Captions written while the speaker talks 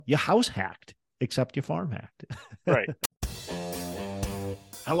You house hacked, except you farm hacked. Right.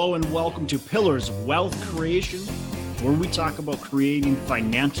 Hello and welcome to Pillars of Wealth Creation, where we talk about creating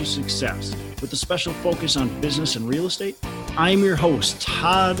financial success with a special focus on business and real estate. I'm your host,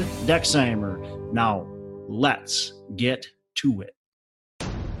 Todd Dexheimer. Now, let's get to it.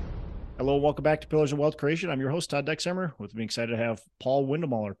 Hello, welcome back to Pillars of Wealth Creation. I'm your host, Todd Dexheimer. With me, excited to have Paul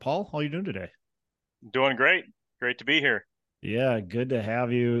Windemuller. Paul, how are you doing today? Doing great. Great to be here. Yeah, good to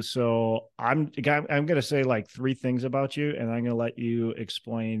have you. So I'm going to say like three things about you, and I'm going to let you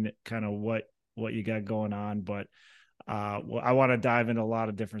explain kind of what you got going on. But well, I want to dive into a lot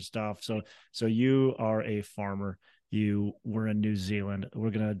of different stuff. So you are a farmer. You were in New Zealand. We're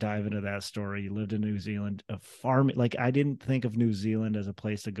going to dive into that story. You lived in New Zealand, a farming. Like I didn't think of New Zealand as a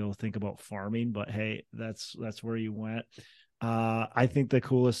place to go think about farming, but hey, that's where you went. I think the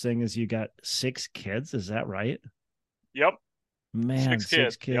coolest thing is you got 6 kids. Is that right? Yep. Man, Six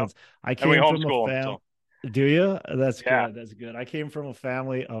six kids. Yep. kids. I And we came from a homeschool them. family. So Do you? That's yeah. good. That's good. I came from a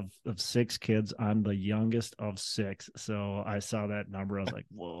family of 6 kids. I'm the youngest of 6. So I saw that number. I was like,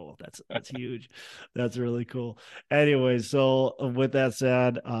 whoa, that's huge. That's really cool. Anyway, so with that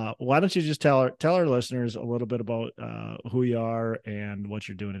said, why don't you just tell our listeners a little bit about who you are and what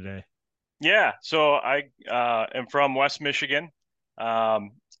you're doing today? Yeah. So I am from West Michigan,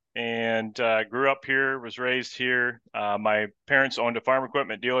 um, and grew up here, was raised here. My parents owned a farm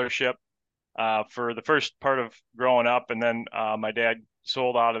equipment dealership for the first part of growing up, and then my dad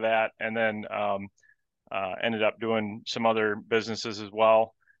sold out of that, and then ended up doing some other businesses as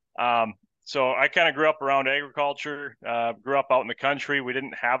well. Um, so I kind of grew up around agriculture, grew up out in the country. We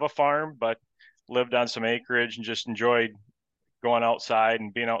didn't have a farm, but lived on some acreage and just enjoyed going outside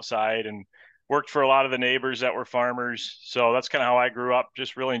and being outside, and worked for a lot of the neighbors that were farmers. So that's kind of how I grew up.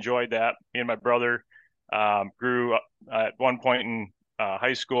 Just really enjoyed that. Me and my brother grew up at one point in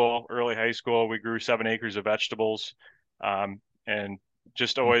early high school. We grew 7 acres of vegetables, and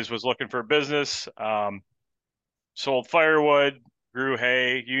just always was looking for a business. Sold firewood, grew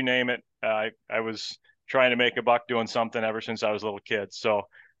hay, you name it. I was trying to make a buck doing something ever since I was a little kid. So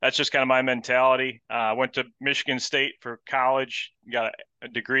that's just kind of my mentality. Went to Michigan State for college, got a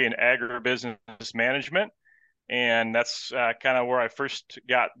degree in agribusiness management, and that's kind of where I first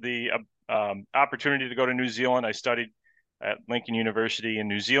got the opportunity to go to New Zealand. I studied at Lincoln University in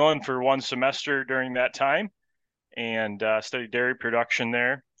New Zealand for one semester during that time, and studied dairy production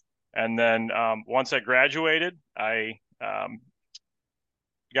there. And then once I graduated, I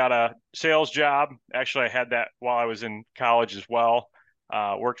got a sales job. Actually, I had that while I was in college as well.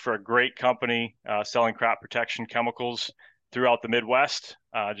 Worked for a great company selling crop protection chemicals throughout the Midwest,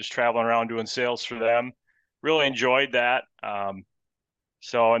 just traveling around doing sales for them. Really enjoyed that. And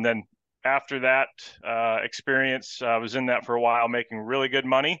then after that experience, I was in that for a while, making really good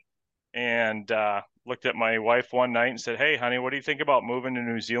money, and looked at my wife one night and said, "Hey, honey, what do you think about moving to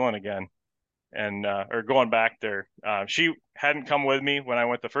New Zealand again?" And or going back there. She hadn't come with me when I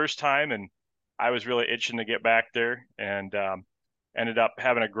went the first time, and I was really itching to get back there, and ended up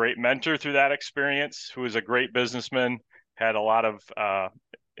having a great mentor through that experience, who was a great businessman, had a lot of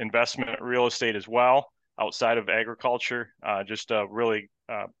investment real estate as well outside of agriculture. Just a really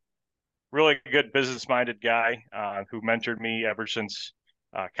good business minded guy who mentored me ever since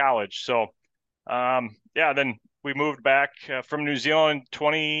college. So yeah, then we moved back from New Zealand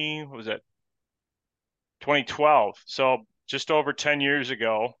 2012. So just over 10 years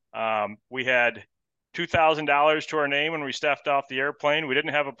ago. We had $2,000 to our name when we stepped off the airplane. We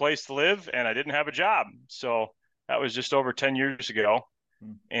didn't have a place to live, and I didn't have a job. So that was just over 10 years ago.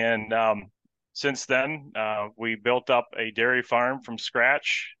 And since then, we built up a dairy farm from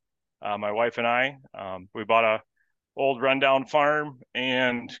scratch. My wife and I, we bought a old rundown farm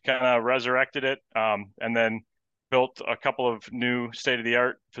and kind of resurrected it, and then built a couple of new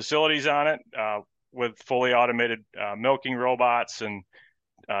state-of-the-art facilities on it, with fully automated milking robots and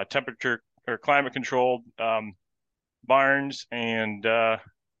temperature or climate controlled barns, and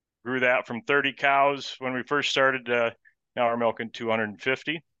grew that from 30 cows when we first started to now we're milking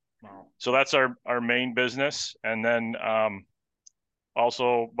 250. Wow. So that's our main business. And then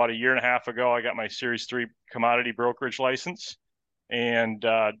also about a year and a half ago, I got my Series 3 commodity brokerage license, and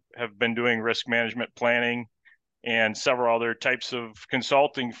have been doing risk management planning and several other types of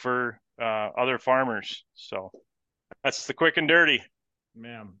consulting for other farmers. So that's the quick and dirty.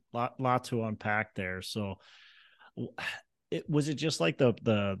 Man, lot to unpack there. So was it just like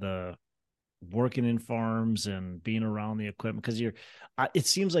the working in farms and being around the equipment? Because it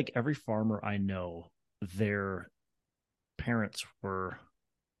seems like every farmer I know, their parents were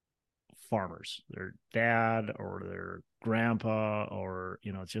farmers, their dad or their grandpa or,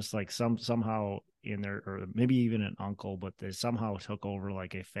 it's just like somehow in there, or maybe even an uncle, but they somehow took over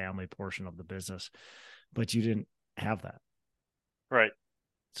like a family portion of the business, but you didn't have that. Right.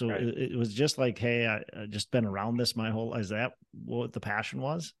 So right. it was just like, hey, I just been around this my whole, is that what the passion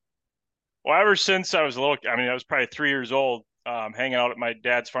was? Well, ever since I was I was probably 3 years old, hanging out at my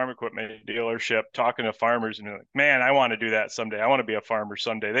dad's farm equipment dealership, talking to farmers, and like, man, I want to do that someday. I want to be a farmer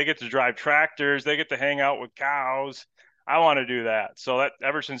someday. They get to drive tractors, they get to hang out with cows. I want to do that. So that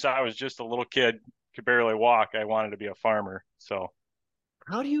ever since I was just a little kid, could barely walk, I wanted to be a farmer. So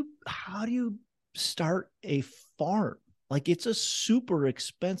how do you start a farm? Like, it's a super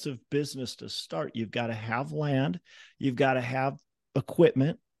expensive business to start. You've got to have land, you've got to have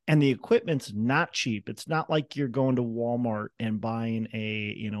equipment, and the equipment's not cheap. It's not like you're going to Walmart and buying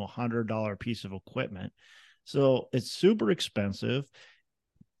a, $100 piece of equipment. So it's super expensive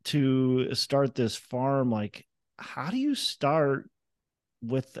to start this farm. Like, how do you start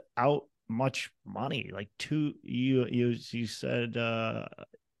without much money? Like, you said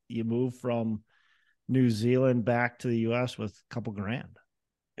you moved from New Zealand back to the US with a couple grand.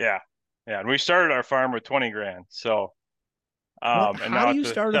 yeah. And we started our farm with 20 grand. So and How now do it's you a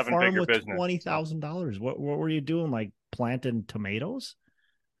start a farm seven-figure with business. $20,000? What were you doing? Like planting tomatoes?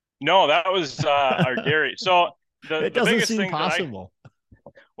 No, that was our dairy. So It the doesn't biggest seem thing possible.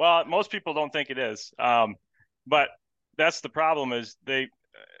 well, most people don't think it is. But that's the problem is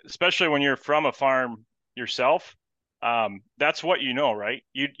especially when you're from a farm yourself, that's what right?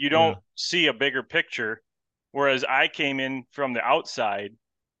 You Yeah. don't see a bigger picture. Whereas I came in from the outside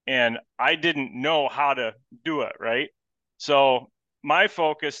and I didn't know how to do it, right? So my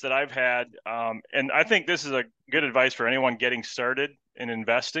focus that I've had, and I think this is a good advice for anyone getting started in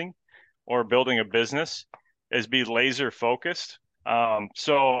investing or building a business, is be laser focused.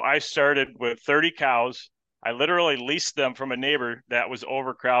 So I started with 30 cows. I literally leased them from a neighbor that was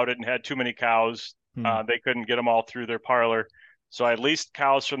overcrowded and had too many cows. They couldn't get them all through their parlor. So I leased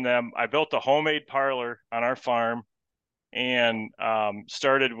cows from them. I built a homemade parlor on our farm and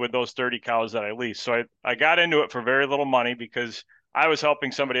started with those 30 cows that I leased. So I got into it for very little money because I was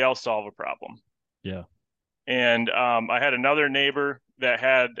helping somebody else solve a problem. Yeah. And I had another neighbor that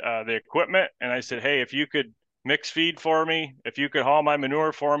had the equipment, and I said, hey, if you could mix feed for me, if you could haul my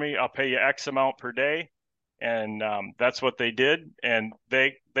manure for me, I'll pay you X amount per day. And that's what they did, and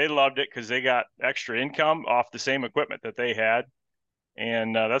they loved it because they got extra income off the same equipment that they had,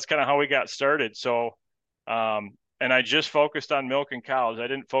 and that's kind of how we got started. So, and I just focused on milking cows. I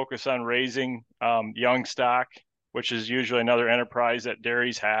didn't focus on raising young stock, which is usually another enterprise that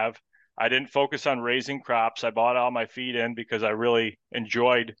dairies have. I didn't focus on raising crops. I bought all my feed in because I really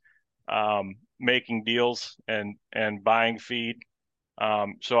enjoyed making deals and buying feed.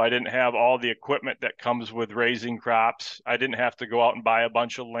 So I didn't have all the equipment that comes with raising crops. I didn't have to go out and buy a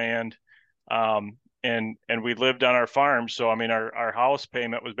bunch of land. And we lived on our farm. So I mean, our house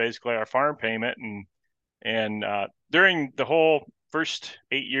payment was basically our farm payment, and during the whole first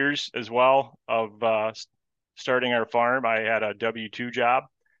 8 years as well of starting our farm, I had a W-2 job.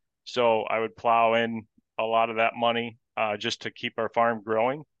 So I would plow in a lot of that money just to keep our farm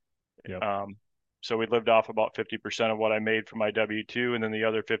growing. Yep. So we lived off about 50% of what I made from my W-2, and then the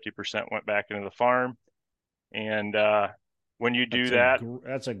other 50% went back into the farm. And when you do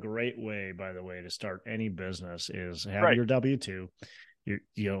that's a great way, by the way, to start any business is have right. your W-2.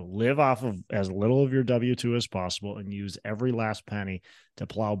 You live off of as little of your W-2 as possible and use every last penny to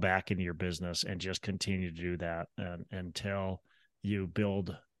plow back into your business and just continue to do that until you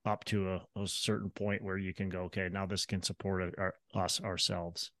build up to a certain point where you can go, okay, now this can support us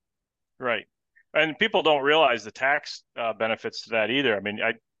ourselves. Right. And people don't realize the tax benefits to that either. I mean,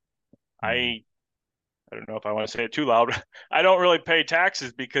 I don't know if I want to say it too loud. I don't really pay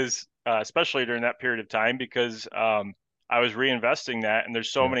taxes because, especially during that period of time, because I was reinvesting that, and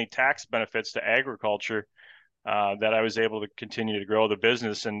there's so many tax benefits to agriculture that I was able to continue to grow the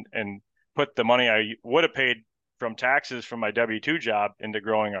business and put the money I would have paid from taxes from my W-2 job into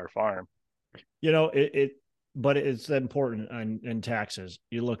growing our farm. But it's important in taxes.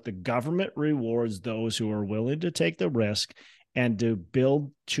 You look, the government rewards those who are willing to take the risk and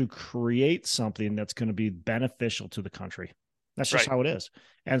to create something that's going to be beneficial to the country. That's just how it is.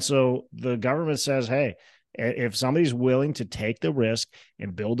 And so the government says, hey, if somebody's willing to take the risk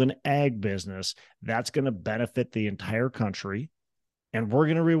and build an ag business, that's going to benefit the entire country, and we're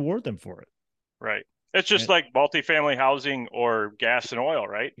going to reward them for it. Right. It's just like multifamily housing or gas and oil,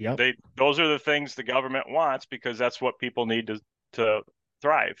 right? Yep. Those are the things the government wants because that's what people need to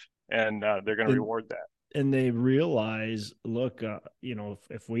thrive, and they're going to reward that. And they realize, look,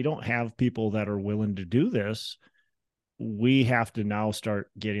 if we don't have people that are willing to do this, we have to now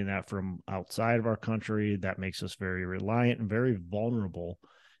start getting that from outside of our country. That makes us very reliant and very vulnerable.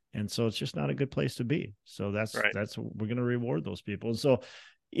 And so it's just not a good place to be. So that's we're going to reward those people. And so,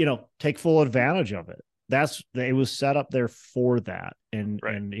 take full advantage of it. It was set up there for that.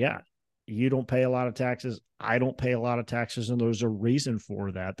 And yeah, you don't pay a lot of taxes. I don't pay a lot of taxes. And there's a reason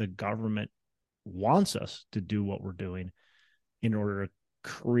for that. The government wants us to do what we're doing in order to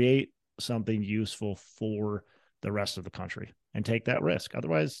create something useful for the rest of the country and take that risk.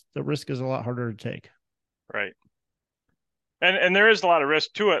 Otherwise, the risk is a lot harder to take. Right. And there is a lot of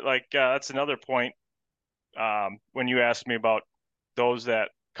risk to it. Like that's another point. When you asked me about those that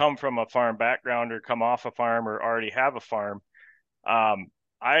come from a farm background or come off a farm or already have a farm,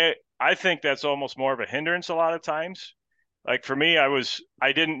 I think that's almost more of a hindrance a lot of times. Like for me,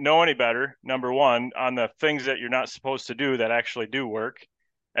 I didn't know any better, number one, on the things that you're not supposed to do that actually do work.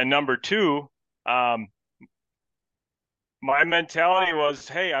 And number two, my mentality was,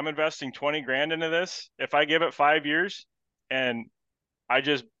 hey, I'm investing 20 grand into this. If I give it 5 years and I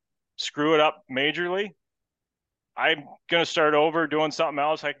just screw it up majorly, I'm going to start over doing something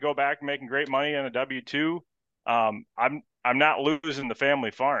else. I could go back making great money in a W-2. I'm not losing the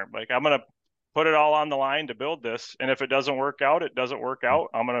family farm. Like I'm going to put it all on the line to build this. And if it doesn't work out, it doesn't work out.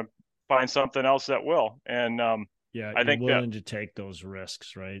 I'm going to find something else that will. And I think willing to take those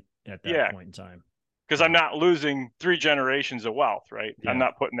risks, right? At that point in time. Because I'm not losing 3 generations of wealth, right? Yeah. I'm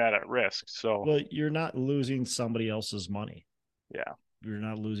not putting that at risk. So, well, you're not losing somebody else's money. Yeah. You're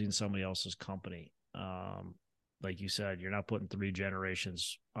not losing somebody else's company. Like you said, you're not putting 3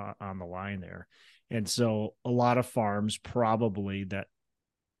 generations on the line there. And so a lot of farms probably that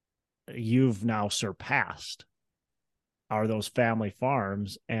you've now surpassed are those family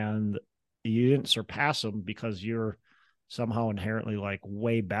farms, and you didn't surpass them because you're somehow inherently like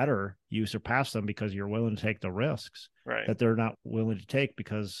way better. You surpass them because you're willing to take the risks that they're not willing to take,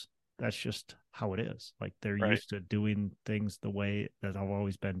 because that's just how it is. Like they're used to doing things the way that have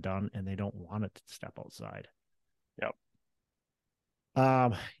always been done, and they don't want it to step outside. Yep.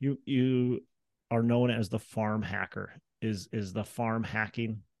 You are known as the farm hacker. Is the farm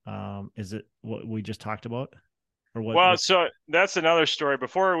hacking? Is it what we just talked about? Or what? Well, so that's another story.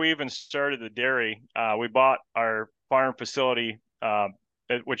 Before we even started the dairy, we bought our farm facility,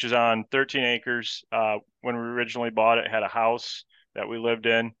 which is on 13 acres. When we originally bought it, it had a house that we lived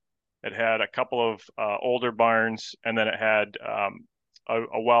in. It had a couple of older barns, and then it had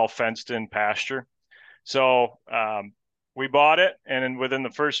a well fenced in pasture. So we bought it, and then within the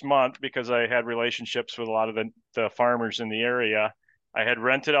first month, because I had relationships with a lot of the farmers in the area, I had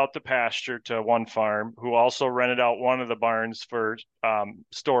rented out the pasture to one farm who also rented out one of the barns for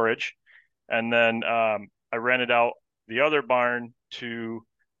storage. And then I rented out the other barn to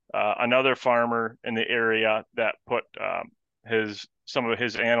another farmer in the area that put some of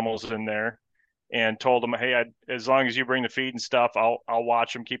his animals in there, and told him, hey, as long as you bring the feed and stuff, I'll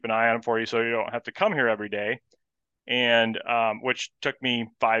watch them, keep an eye on them for you, so you don't have to come here every day. And which took me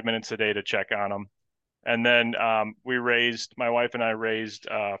 5 minutes a day to check on them. And then my wife and I raised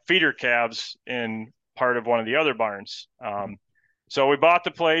feeder calves in part of one of the other barns. So we bought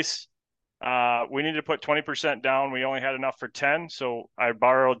the place. We needed to put 20% down. We only had enough for 10. So I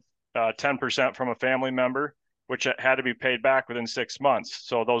borrowed 10% from a family member, which had to be paid back within 6 months.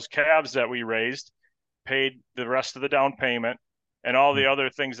 So those calves that we raised paid the rest of the down payment, and all the other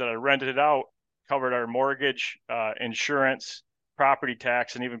things that I rented it out covered our mortgage, insurance, property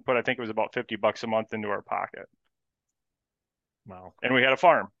tax, and even put, I think it was about $50 a month into our pocket. Wow. And we had a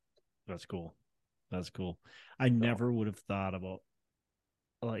farm. That's cool. I never would have thought about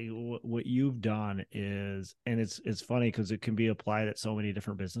like what you've done is, and it's funny because it can be applied at so many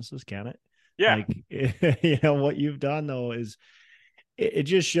different businesses, can it? Yeah. Like, what you've done though is it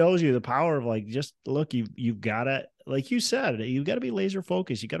just shows you the power of like, just look, you've got to, like you said, you've got to be laser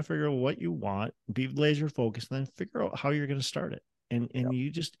focused. You got to figure out what you want, be laser focused, and then figure out how you're going to start it. And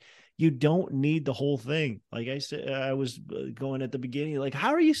you don't need the whole thing. Like I said, I was going at the beginning, like, how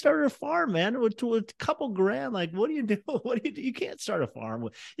are you starting a farm, man? With a couple grand, like, what do you do? What do you do? You can't start a farm.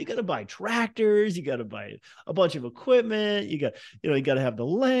 You got to buy tractors. You got to buy a bunch of equipment. You got to have the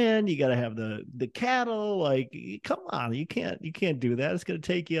land. You got to have the cattle. Like, come on, you can't do that. It's going to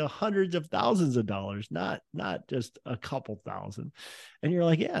take you hundreds of thousands of dollars, not just a couple thousand. And you're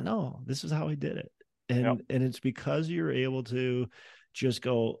like, yeah, no, this is how I did it. And it's because you're able to just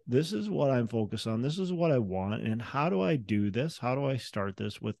go, this is what I'm focused on. This is what I want. And how do I do this? How do I start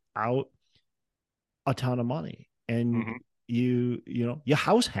this without a ton of money? And you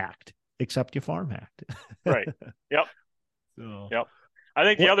house hacked, except you farm hacked. Right. Yep. I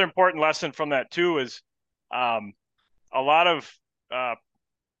think the other important lesson from that too is a lot of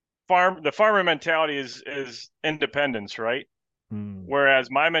the farmer mentality is independence, right?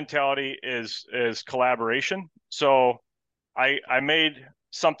 Whereas my mentality is collaboration. So I made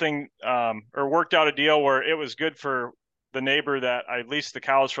something or worked out a deal where it was good for the neighbor that I leased the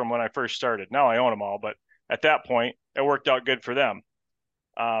cows from when I first started. Now I own them all, but at that point it worked out good for them.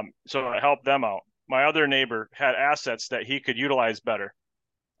 So it helped them out. My other neighbor had assets that he could utilize better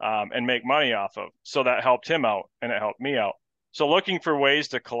and make money off of. So that helped him out and it helped me out. So looking for ways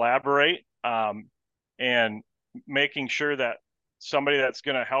to collaborate and making sure that somebody that's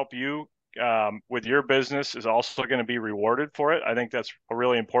going to help you with your business is also going to be rewarded for it. I think that's a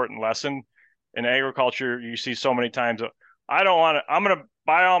really important lesson in agriculture. You see so many times, I don't want to, I'm going to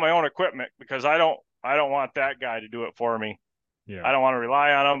buy all my own equipment because I don't want that guy to do it for me. Yeah. I don't want to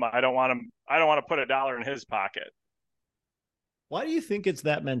rely on him. I don't want to put $1 in his pocket. Why do you think it's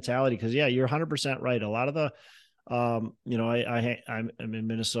that mentality? Because yeah, you're 100% right. A lot of the, I'm in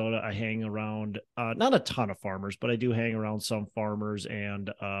Minnesota. I hang around, not a ton of farmers, but I do hang around some farmers, and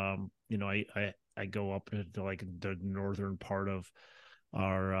I go up into like the northern part of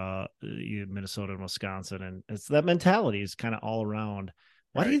our Minnesota and Wisconsin, and it's that mentality is kind of all around.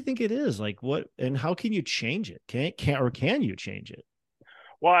 Why do you think it is? Like what, and how can you change it? Can you change it?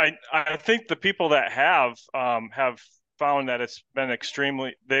 Well, I think the people that have found that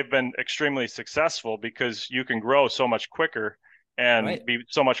they've been extremely successful because you can grow so much quicker and be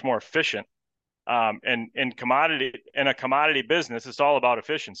so much more efficient. And in a commodity business, it's all about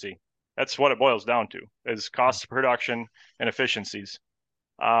efficiency. That's what it boils down to, is cost of production and efficiencies.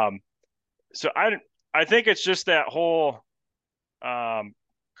 So I think it's just that whole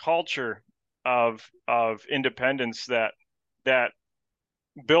culture of independence that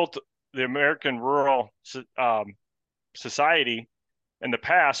built the American rural society in the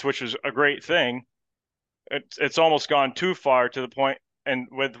past, which was a great thing. It's almost gone too far to the point, and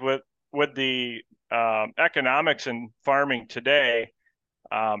with the economics in farming today,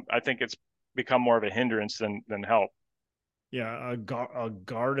 I think it's become more of a hindrance than help. Yeah, a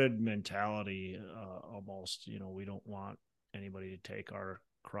guarded mentality, almost. We don't want anybody to take our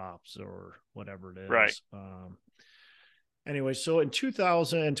crops or whatever it is. Right. Anyway, so in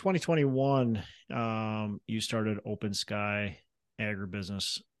 2021, you started Open Sky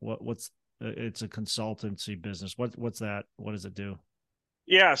Agribusiness. It's a consultancy business. What's that? What does it do?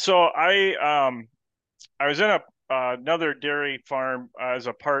 Yeah, so I was in another dairy farm as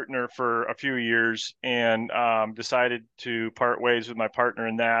a partner for a few years, and decided to part ways with my partner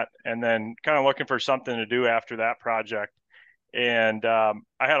in that, and then kind of looking for something to do after that project. And I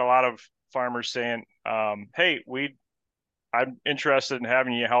had a lot of farmers saying, "Hey, I'm interested in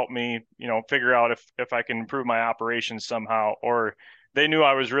having you help me, figure out if I can improve my operations somehow." Or they knew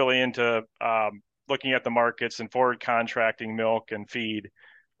I was really into looking at the markets and forward contracting milk and feed.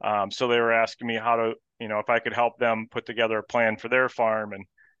 So they were asking me how to, if I could help them put together a plan for their farm. And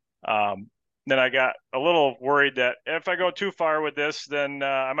then I got a little worried that if I go too far with this, then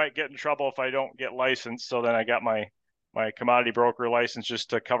I might get in trouble if I don't get licensed. So then I got my commodity broker license just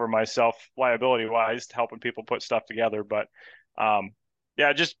to cover myself liability wise, helping people put stuff together. But yeah,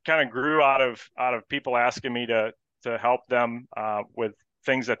 it just kind of grew out of people asking me to help them with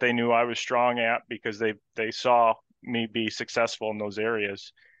things that they knew I was strong at, because they saw me be successful in those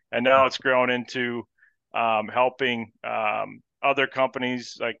areas. And now it's grown into helping other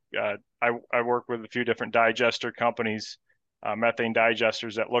companies. Like I work with a few different digester companies, methane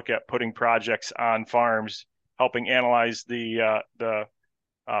digesters, that look at putting projects on farms, helping analyze the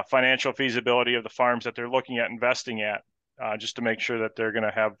financial feasibility of the farms that they're looking at investing at, just to make sure that they're going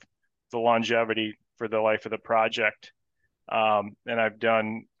to have the longevity for the life of the project. And I've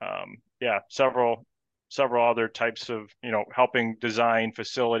done, several other types of, helping design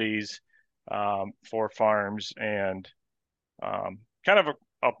facilities for farms, and kind of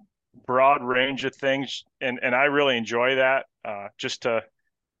a broad range of things. And I really enjoy that, just to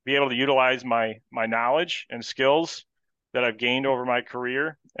be able to utilize my knowledge and skills that I've gained over my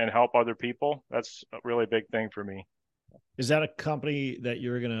career and help other people. That's a really big thing for me. Is that a company that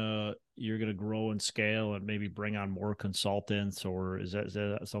you're gonna grow and scale and maybe bring on more consultants, or is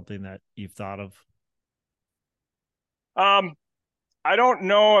that something that you've thought of? I don't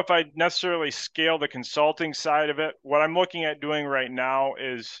know if I necessarily scale the consulting side of it. What I'm looking at doing right now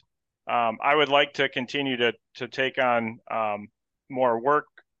is I would like to continue to take on more work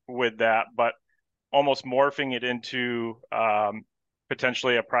with that, but almost morphing it into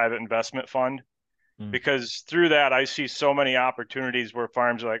potentially a private investment fund. Because through that, I see so many opportunities where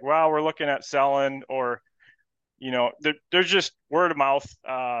farms are like, well, we're looking at selling, or, there's just word of mouth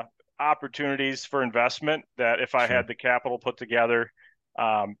opportunities for investment that if I had the capital put together,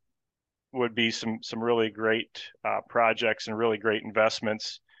 would be some really great projects and really great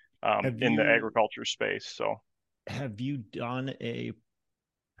investments in the agriculture space. So, have you done a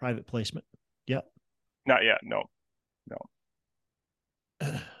private placement yet? Not yet. No.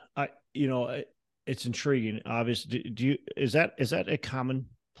 It's intriguing. Obviously, is that a common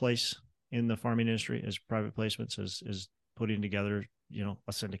place in the farming industry as private placements, is putting together,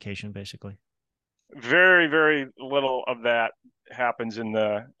 a syndication basically? Very, very little of that happens in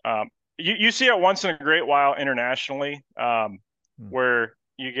the, you see it once in a great while internationally, where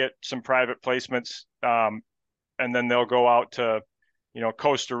you get some private placements, and then they'll go out to,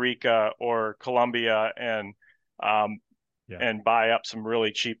 Costa Rica or Colombia and buy up some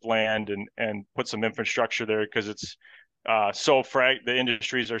really cheap land and put some infrastructure there, because it's the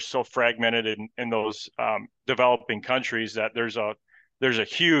industries are so fragmented in those developing countries that there's a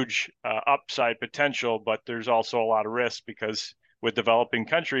huge upside potential, but there's also a lot of risk, because with developing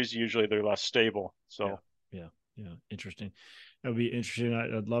countries, usually they're less stable. So yeah, interesting. It would be interesting.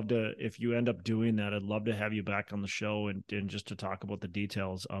 I'd love to, if you end up doing that, I'd love to have you back on the show and just to talk about the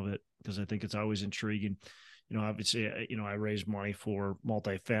details of it, because I think it's always intriguing. Obviously, I raised money for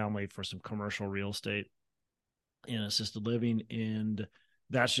multifamily, for some commercial real estate and assisted living, and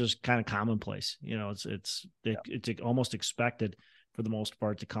that's just kind of commonplace. It's almost expected for the most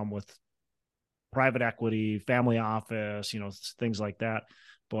part to come with private equity, family office, things like that.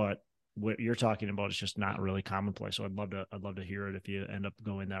 But what you're talking about is just not really commonplace. So I'd love to hear it if you end up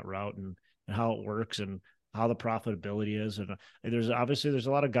going that route, and how it works and how the profitability is. And there's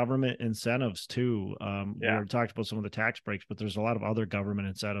a lot of government incentives too. We already talked about some of the tax breaks, but there's a lot of other government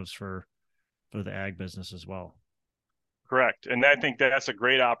incentives for the ag business as well. Correct. And I think that's a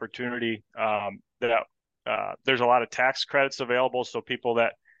great opportunity, that there's a lot of tax credits available. So people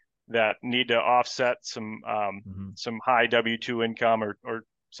that need to offset some high W-2 income or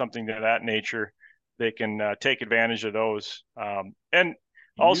something to that nature, they can take advantage of those. And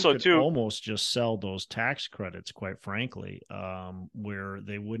also, too, almost just sell those tax credits, quite frankly, where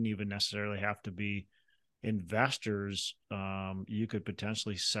they wouldn't even necessarily have to be investors. You could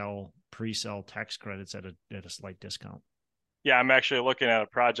potentially pre-sell tax credits at a slight discount. Yeah, I'm actually looking at a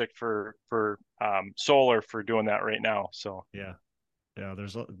project for solar for doing that right now. So yeah,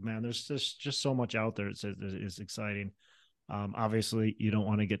 there's just so much out there. It's exciting. Obviously, you don't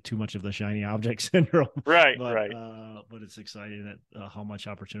want to get too much of the shiny object syndrome, right? But it's exciting that how much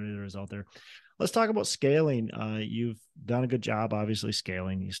opportunity there is out there. Let's talk about scaling. You've done a good job, obviously,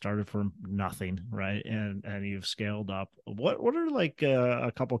 scaling. You started from nothing, right? And you've scaled up. What are like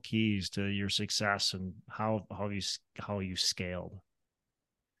a couple keys to your success, and how you scaled?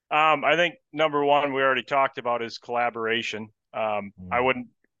 I think number one, we already talked about, is collaboration. I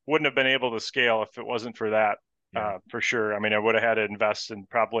wouldn't have been able to scale if it wasn't for that. For sure. I mean, I would have had to invest in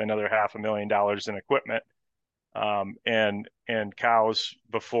probably another $500,000 in equipment, and cows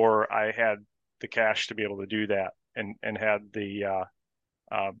before I had the cash to be able to do that, and had the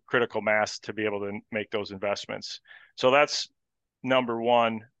critical mass to be able to make those investments. So that's number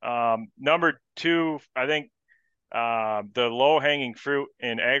one. Number two, I think the low hanging fruit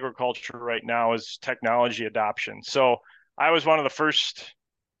in agriculture right now is technology adoption. So I was probably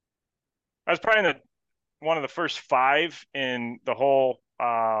one of the first 5 in the whole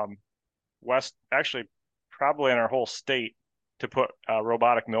West, actually probably in our whole state, to put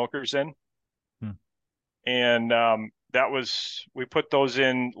robotic milkers in. And we put those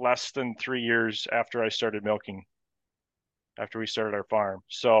in less than 3 years after I started milking, after we started our farm.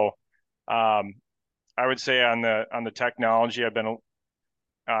 So I would say on the technology, I've been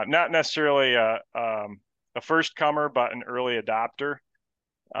not necessarily a first comer, but an early adopter.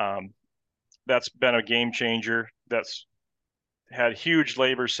 That's been a game changer. That's had huge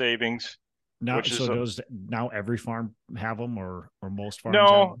labor savings. Does now every farm have them, or most farms?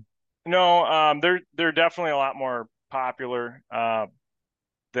 No. They're definitely a lot more popular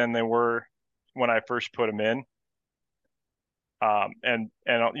than they were when I first put them in. And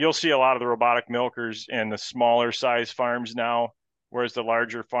you'll see a lot of the robotic milkers in the smaller size farms now, whereas the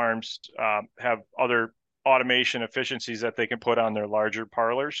larger farms have other automation efficiencies that they can put on their larger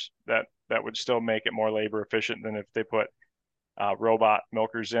parlors that would still make it more labor efficient than if they put robot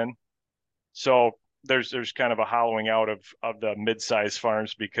milkers in. So there's kind of a hollowing out of the mid-sized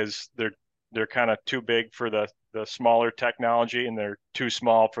farms, because they're kind of too big for the smaller technology, and they're too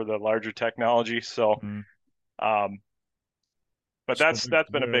small for the larger technology. So, but that's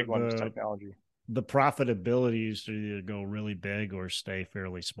been a big one, is technology. The profitability is to either go really big or stay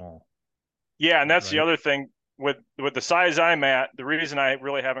fairly small. Yeah, and that's right? The other thing with the size I'm at, the reason I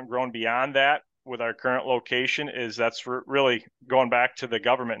really haven't grown beyond that with our current location is that's really going back to the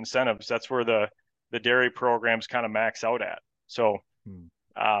government incentives. That's where the dairy programs kind of max out at. So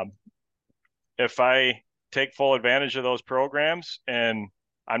um, if I take full advantage of those programs and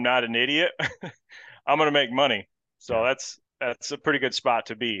I'm not an idiot, I'm going to make money. So that's a pretty good spot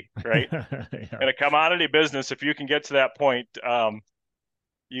to be, right? In a commodity business, if you can get to that point,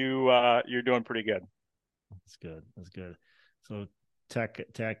 you're doing pretty good. That's good. That's good. So tech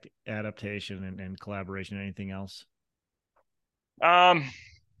adaptation and collaboration. Anything else? I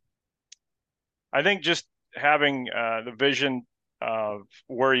think just having the vision of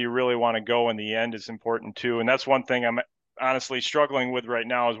where you really want to go in the end is important too. And that's one thing I'm honestly struggling with right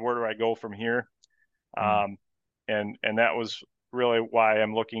now is where do I go from here? And that was really why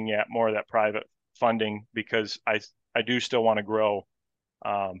I'm looking at more of that private funding, because I do still want to grow.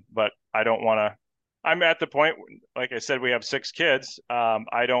 But I don't want to, I'm at the point, like I said, we have 6 kids.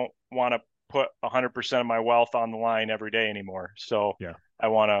 I don't want to put 100% of my wealth on the line every day anymore. So I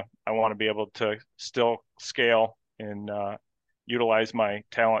want to be able to still scale and utilize my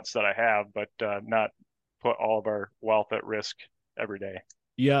talents that I have, but not put all of our wealth at risk every day.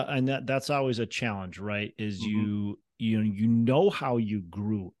 Yeah, and that's always a challenge, right? Is you know how you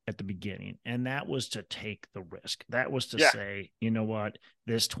grew at the beginning, and that was to take the risk. That was to say, you know what,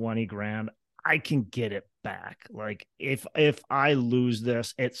 this 20 grand, I can get it back. Like if I lose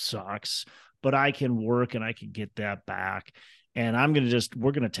this, it sucks, but I can work and I can get that back. And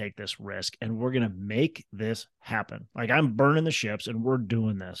we're going to take this risk and we're going to make this happen. Like I'm burning the ships and we're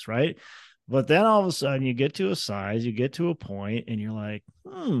doing this, right? But then all of a sudden you get to a size, you get to a point and you're like,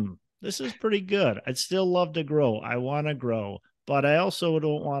 this is pretty good. I'd still love to grow. I want to grow, but I also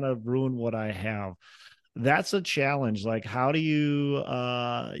don't want to ruin what I have. That's a challenge. Like, how do you,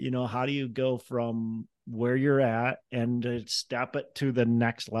 how do you go from where you're at and step it to the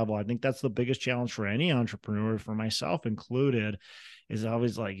next level? I think that's the biggest challenge for any entrepreneur, for myself included, is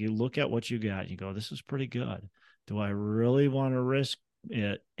always like, you look at what you got, you go, this is pretty good. Do I really want to risk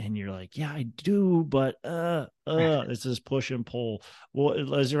it? And you're like, yeah, I do, but it's this push and pull. Well,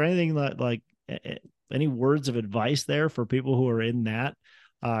 is there anything that, like, any words of advice there for people who are in that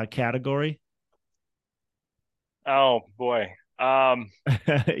category? Oh boy.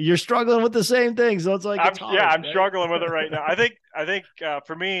 You're struggling with the same thing, so it's like I'm right? struggling with it right now. I think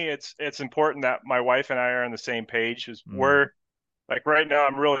for me it's important that my wife and I are on the same page. We're like right now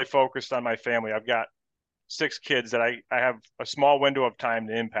I'm really focused on my family. I've got 6 kids that I have a small window of time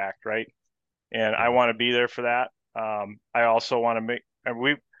to impact, right? And I want to be there for that. I also want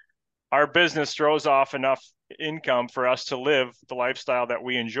to our business throws off enough income for us to live the lifestyle that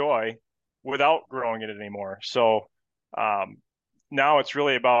we enjoy without growing it anymore. So now it's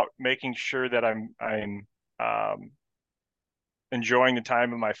really about making sure that I'm enjoying the time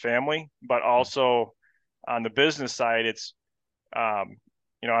with my family, but also on the business side, it's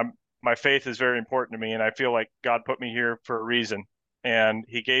my faith is very important to me, and I feel like God put me here for a reason, and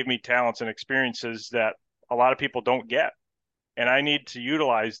He gave me talents and experiences that a lot of people don't get, and I need to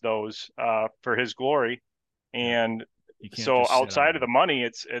utilize those for His glory. And so outside of the money,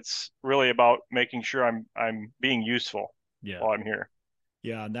 it's really about making sure I'm being useful while I'm here.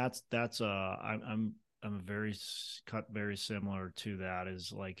 Yeah, that's I'm very similar to that.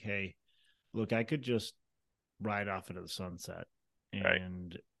 Is like, hey, look, I could just ride off into the sunset,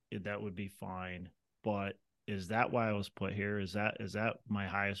 and that would be fine. But is that why I was put here? Is that my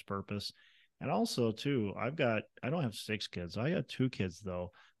highest purpose? And also, too, I don't have 6 kids. I got 2 kids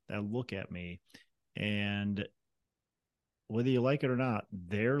though that look at me, and whether you like it or not,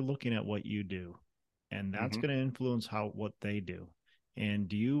 they're looking at what you do, and that's going to influence what they do. And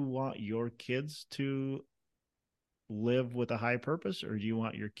do you want your kids to live with a high purpose, or do you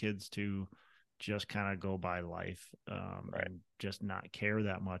want your kids to just kind of go by life and just not care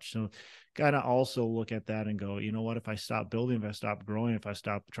that much? So kind of also look at that and go, you know what, if I stop building, if I stop growing, if I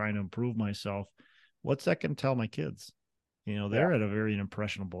stop trying to improve myself, what's that going to tell my kids? They're at a very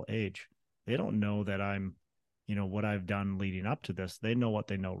impressionable age. They don't know that I'm, what I've done leading up to this. They know what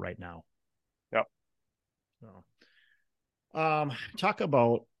they know right now. Yep. So talk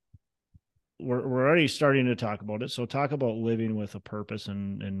about, we're already starting to talk about it. So talk about living with a purpose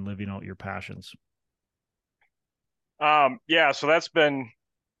and living out your passions. So that's been,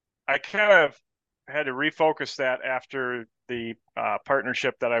 I kind of had to refocus that after the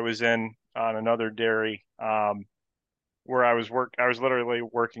partnership that I was in on another dairy, where I was literally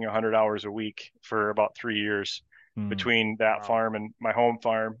working 100 hours a week for about 3 years between that farm and my home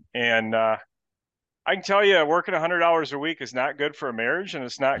farm. And I can tell you, working 100 hours a week is not good for a marriage, and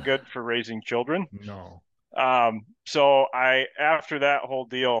it's not good for raising children. No. So after that whole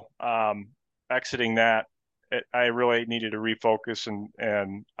deal, exiting that, I really needed to refocus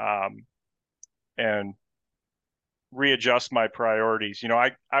and readjust my priorities.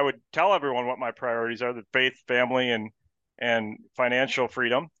 I would tell everyone what my priorities are: the faith, family, and financial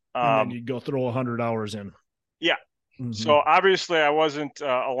freedom. And then you go throw 100 hours in. Yeah. So obviously I wasn't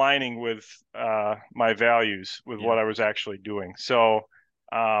aligning with my values with what I was actually doing. So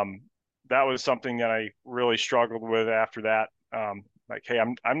that was something that I really struggled with after that. Like, hey,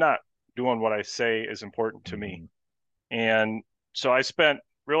 I'm not doing what I say is important to me. And so I spent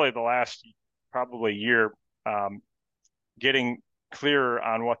really the last probably year getting clearer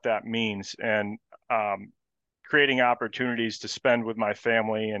on what that means, and creating opportunities to spend with my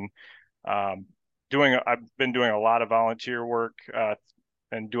family, and I've been doing a lot of volunteer work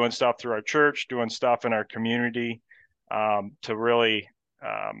and doing stuff through our church, doing stuff in our community to really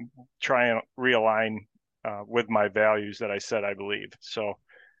try and realign with my values that I said I believe. So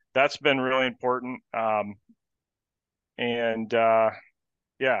that's been really important. And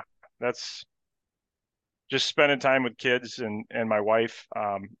yeah, that's just spending time with kids and my wife.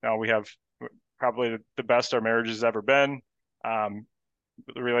 Now we have probably the best our marriage has ever been. The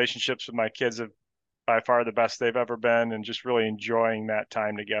relationships with my kids have by far the best they've ever been, and just really enjoying that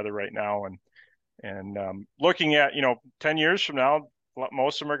time together right now. And looking at, 10 years from now,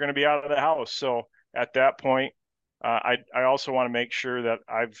 most of them are going to be out of the house. So at that point, I also want to make sure that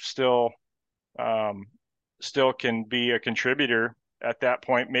I've still can be a contributor at that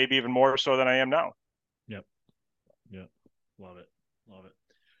point, maybe even more so than I am now. Yep. Love it.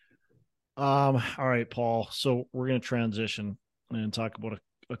 All right, Paul. So we're going to transition and talk about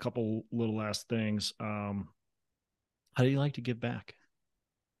a couple little last things. How do you like to give back?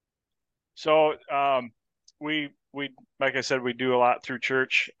 So we like I said, we do a lot through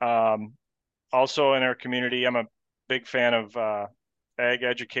church. Also in our community, I'm a big fan of ag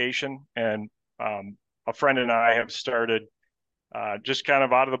education, and a friend and I have started just kind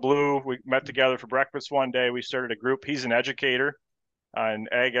of out of the blue. We met together for breakfast one day. We started a group. He's an educator in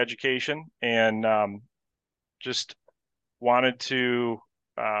ag education, and just wanted to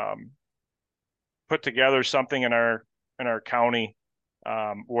put together something in our county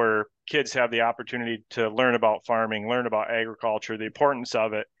where kids have the opportunity to learn about farming, learn about agriculture, the importance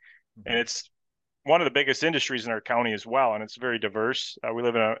of it. And it's one of the biggest industries in our county as well, and it's very diverse. We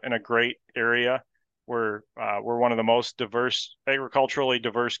live in a great area where we're one of the most agriculturally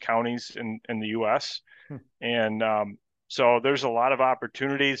diverse counties in the U.S. And so there's a lot of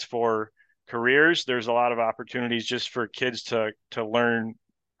opportunities for careers. There's a lot of opportunities just for kids to learn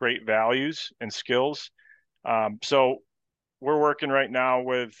great values and skills. So we're working right now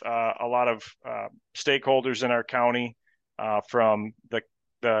with a lot of stakeholders in our county, from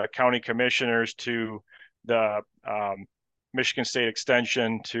the county commissioners to the Michigan State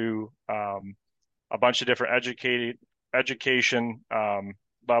Extension to a bunch of different education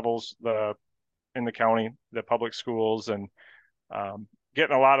levels in the county, the public schools, and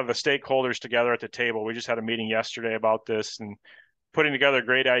getting a lot of the stakeholders together at the table. We just had a meeting yesterday about this, and putting together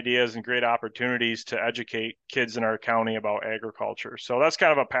great ideas and great opportunities to educate kids in our county about agriculture. So that's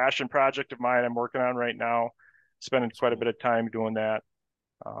kind of a passion project of mine I'm working on right now, spending quite a bit of time doing that.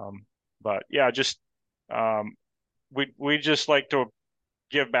 But yeah, just we just like to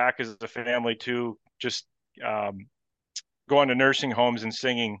give back as a family too, just going to nursing homes and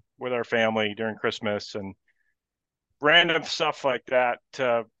singing with our family during Christmas and random stuff like that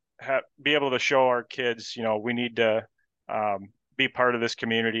to be able to show our kids, we need to be part of this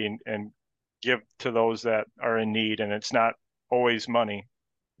community and give to those that are in need. And it's not always money.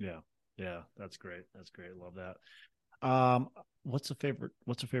 Yeah. That's great. Love that. What's a favorite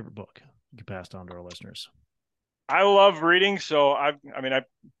book you can pass on to our listeners? I love reading. So I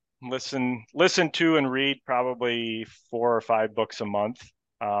listen to and read probably 4 or 5 books a month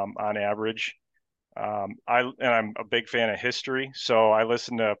on average. I'm a big fan of history, so I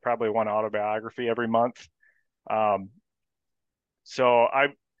listen to probably one autobiography every month. So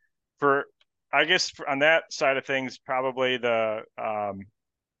I guess on that side of things, probably the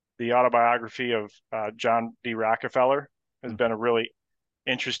autobiography of John D. Rockefeller has been a really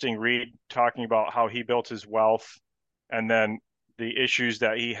interesting read, talking about how he built his wealth and then the issues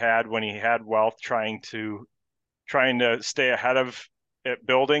that he had when he had wealth, trying to stay ahead of it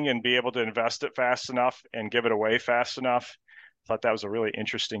building and be able to invest it fast enough and give it away fast enough. I thought that was a really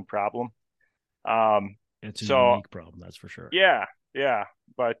interesting problem. It's a unique problem, that's for sure. Yeah.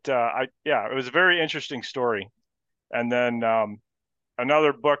 But it was a very interesting story. And then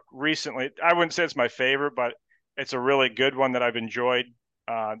another book recently, I wouldn't say it's my favorite, but it's a really good one that I've enjoyed.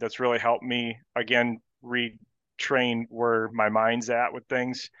 That's really helped me again retrain where my mind's at with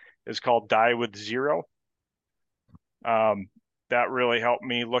things, is called Die with Zero. That really helped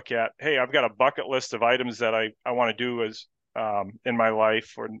me look at, hey, I've got a bucket list of items that I want to do as in my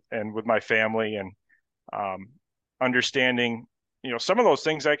life and with my family, and understanding, some of those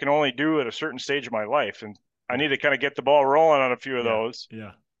things I can only do at a certain stage of my life, and I need to kind of get the ball rolling on a few of those.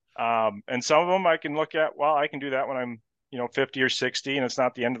 Yeah. And some of them I can look at, well, I can do that when I'm 50 or 60, and it's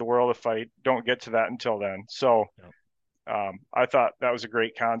not the end of the world if I don't get to that until then. So I thought that was a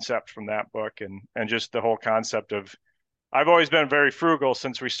great concept from that book, and just the whole concept of, I've always been very frugal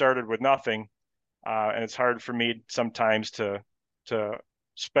since we started with nothing, and it's hard for me sometimes to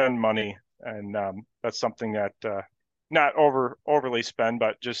spend money, and that's something that not overly spend,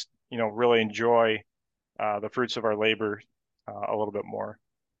 but just really enjoy the fruits of our labor a little bit more.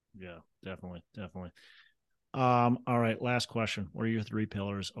 Yeah, definitely. All right, last question. What are your 3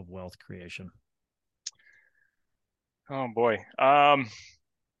 pillars of wealth creation? Oh boy.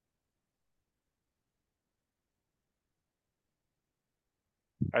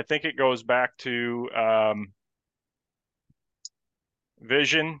 I think it goes back to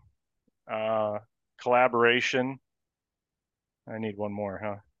vision, collaboration. I need one more,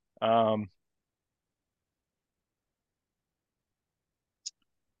 huh?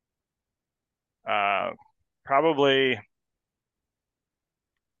 Probably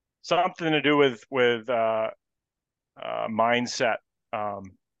something to do with mindset,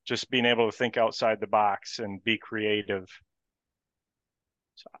 just being able to think outside the box and be creative.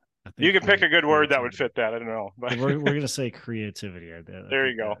 You can pick a good word that would fit that. I don't know, but we're going to say creativity. There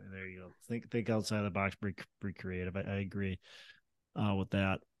you go. There you go. Think outside the box, be creative. I agree with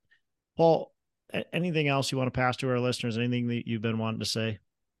that. Paul, anything else you want to pass to our listeners? Anything that you've been wanting to say?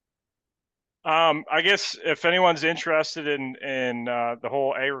 I guess if anyone's interested in the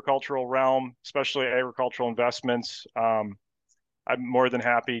whole agricultural realm, especially agricultural investments, I'm more than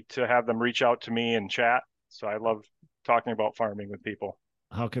happy to have them reach out to me and chat. So I love talking about farming with people.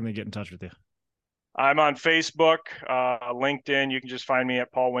 How can they get in touch with you? I'm on Facebook, LinkedIn. You can just find me at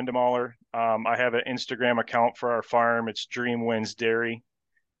Paul Windemuller. I have an Instagram account for our farm. It's Dream Winds Dairy.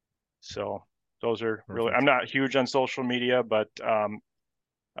 So those are perfect. Really, I'm not huge on social media, but you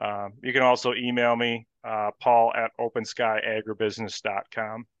can also email me,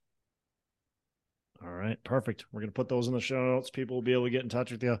 paul@openskyagribusiness.com. All right, perfect. We're going to put those in the show notes. People will be able to get in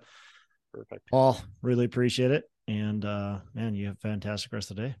touch with you. Perfect. Paul, really appreciate it. And man, you have a fantastic rest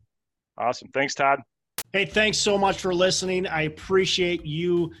of the day. Awesome. Thanks, Todd. Hey, thanks so much for listening. I appreciate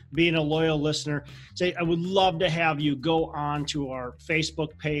you being a loyal listener. I would love to have you go on to our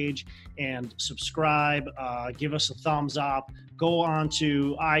Facebook page and subscribe. Give us a thumbs up. Go on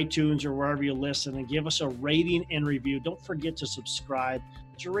to iTunes or wherever you listen and give us a rating and review. Don't forget to subscribe.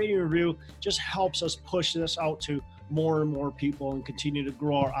 But your rating and review just helps us push this out to more and more people and continue to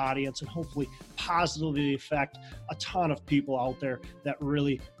grow our audience and hopefully positively affect a ton of people out there that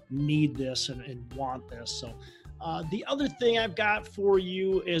really need this and want this. So the other thing I've got for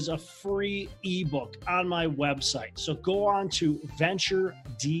you is a free ebook on my website. So go on to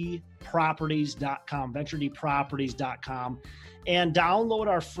venturedproperties.com, and download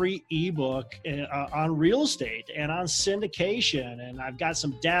our free ebook on real estate and on syndication. And I've got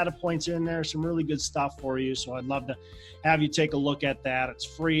some data points in there, some really good stuff for you. So I'd love to have you take a look at that. It's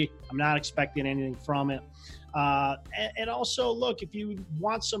free. I'm not expecting anything from it. And also, look, if you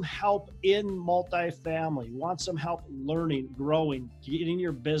want some help in multifamily, want some help learning, growing, getting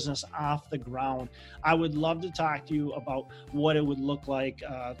your business off the ground, I would love to talk to you about what it would look like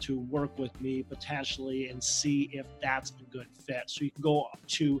to work with me potentially and see if that's a good fit. So you can go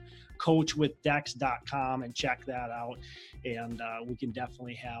to coachwithdex.com and check that out, and we can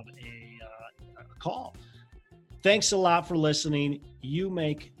definitely have a call. Thanks a lot for listening. You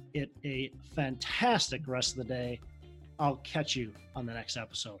make it a fantastic rest of the day. I'll catch you on the next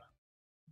episode.